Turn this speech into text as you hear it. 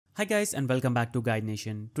Hi guys and welcome back to Guide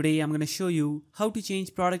Nation. Today I'm going to show you how to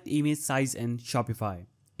change product image size in Shopify.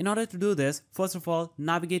 In order to do this, first of all,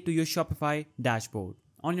 navigate to your Shopify dashboard.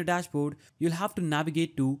 On your dashboard, you'll have to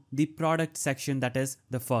navigate to the product section, that is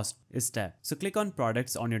the first step. So click on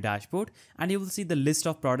products on your dashboard and you will see the list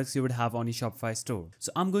of products you would have on your Shopify store.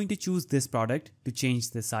 So I'm going to choose this product to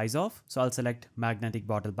change the size of. So I'll select magnetic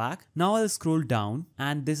bottle back. Now I'll scroll down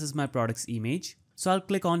and this is my product's image. So I'll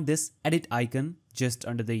click on this edit icon just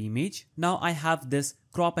under the image. Now I have this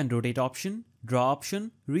crop and rotate option, draw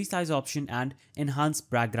option, resize option and enhance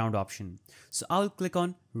background option. So I'll click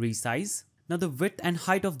on resize. Now the width and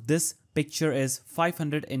height of this picture is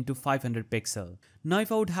 500 into 500 pixel. Now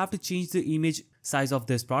if I would have to change the image size of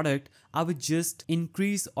this product, I would just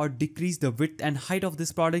increase or decrease the width and height of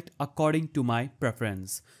this product according to my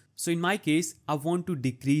preference. So in my case, I want to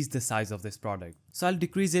decrease the size of this product. So I'll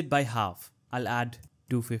decrease it by half. I'll add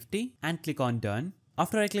 250 and click on done.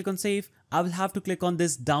 After I click on save, I will have to click on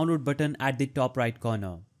this download button at the top right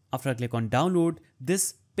corner. After I click on download,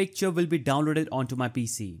 this picture will be downloaded onto my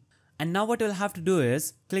PC. And now what I'll have to do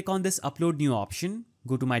is click on this upload new option,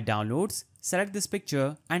 go to my downloads, select this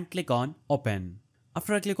picture and click on open.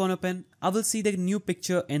 After I click on open, I will see the new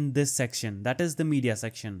picture in this section, that is the media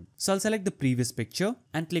section. So I'll select the previous picture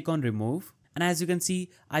and click on remove. And as you can see,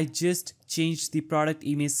 I just changed the product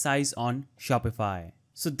image size on Shopify.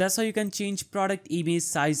 So that's how you can change product image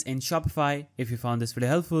size in Shopify. If you found this video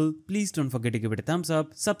helpful, please don't forget to give it a thumbs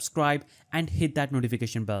up, subscribe and hit that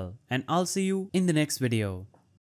notification bell. And I'll see you in the next video.